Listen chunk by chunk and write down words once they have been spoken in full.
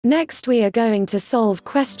Next we are going to solve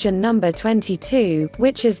question number 22,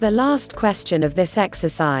 which is the last question of this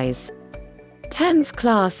exercise. 10th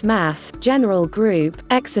class Math, General Group,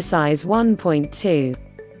 Exercise 1.2.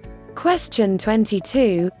 Question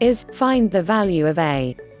 22 is, find the value of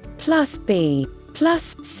a plus b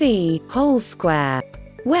plus c whole square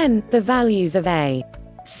when the values of a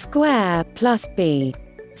square plus b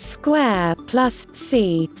square plus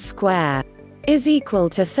c square is equal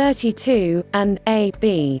to 32, and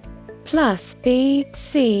ab plus b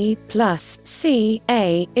c plus c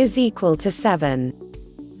a is equal to 7.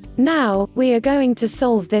 Now, we are going to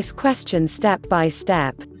solve this question step by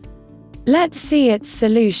step. Let's see its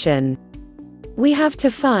solution. We have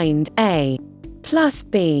to find a plus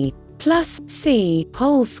b plus c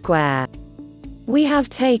whole square. We have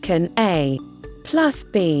taken a plus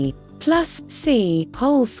b plus c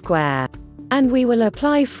whole square, and we will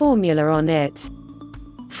apply formula on it.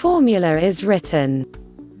 Formula is written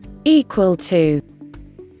equal to,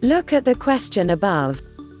 look at the question above,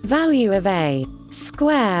 value of a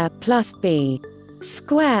square plus b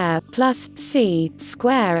square plus c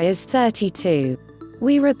square is 32.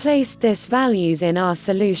 We replaced this values in our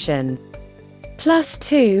solution. Plus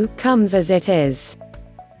 2 comes as it is.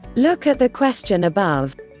 Look at the question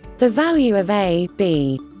above. The value of a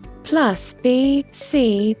b plus b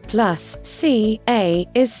c plus c a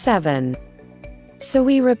is 7. So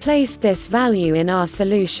we replace this value in our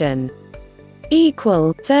solution.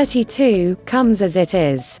 Equal 32 comes as it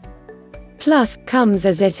is. Plus comes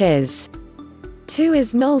as it is. 2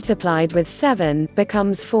 is multiplied with 7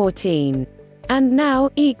 becomes 14. And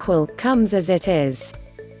now equal comes as it is.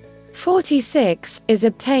 46 is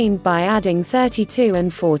obtained by adding 32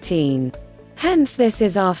 and 14. Hence this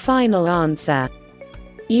is our final answer.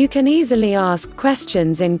 You can easily ask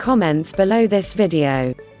questions in comments below this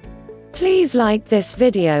video. Please like this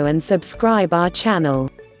video and subscribe our channel.